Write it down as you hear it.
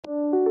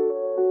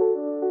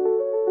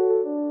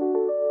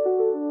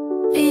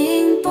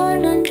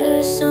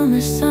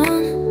summer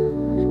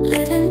sun,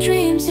 living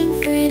dreams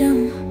in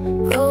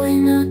freedom,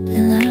 growing up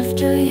in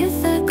laughter, youth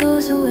that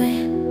goes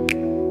away,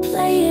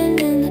 playing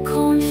in the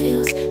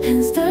cornfields,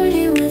 hands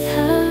dirty with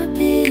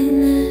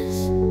happiness.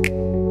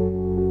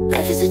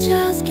 Life is a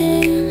child's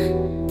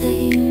game that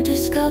you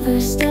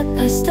discover step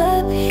by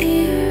step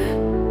here.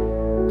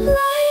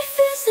 Life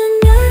is an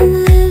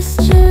endless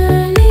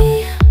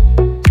journey,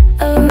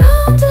 a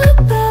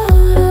roundabout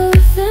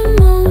of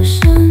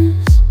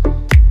emotions,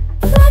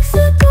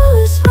 flexible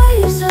as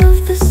waves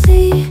of the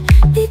sea,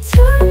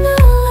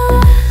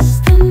 eternal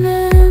as the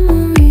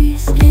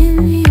memories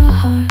in your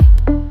heart,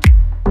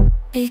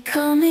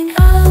 becoming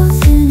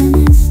ours in an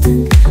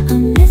instant,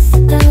 amidst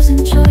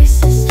 1,000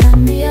 choices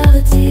and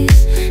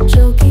realities,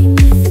 joking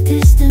with a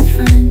distant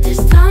friend as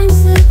time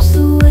slips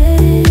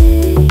away.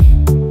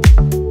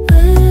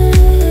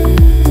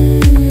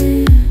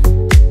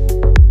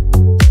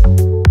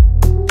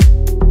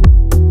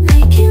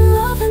 Making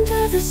love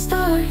under the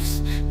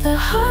stars, the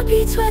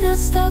heartbeats without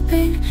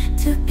stopping.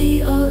 To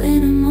be all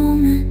in a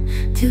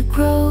moment, to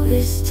grow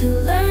is to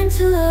learn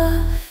to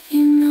love.